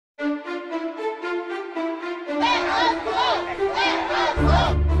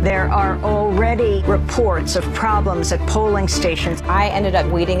There are already reports of problems at polling stations. I ended up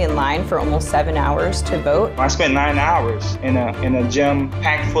waiting in line for almost 7 hours to vote. I spent 9 hours in a gym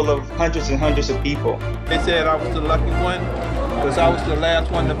packed full of hundreds and hundreds of people. They said I was the lucky one because I was the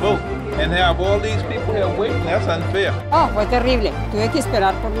last one to vote. And have all these people here waiting, that's unfair. Oh, fue terrible. Tuve que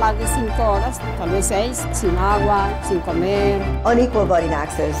esperar por más de 5 horas, tal vez 6, sin agua, sin comer. Unequal voting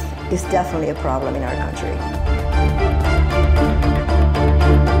access is definitely a problem in our country.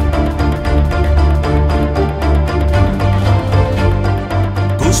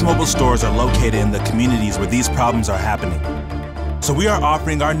 Boost Mobile stores are located in the communities where these problems are happening. So we are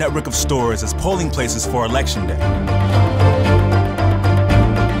offering our network of stores as polling places for Election Day.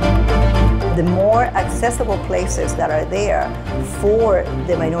 The more accessible places that are there for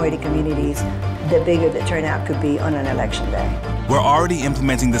the minority communities, the bigger the turnout could be on an election day. We're already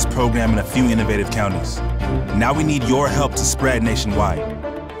implementing this program in a few innovative counties. Now we need your help to spread nationwide.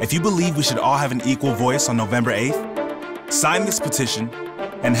 If you believe we should all have an equal voice on November 8th, sign this petition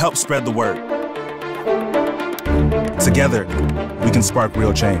and help spread the word. Together, we can spark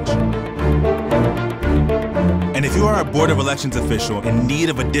real change. And if you are a Board of Elections official in need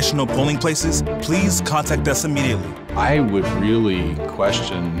of additional polling places, please contact us immediately. I would really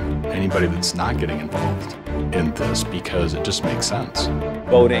question anybody that's not getting involved in this because it just makes sense.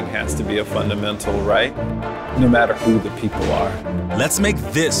 Voting has to be a fundamental right, no matter who the people are. Let's make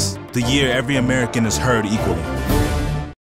this the year every American is heard equally.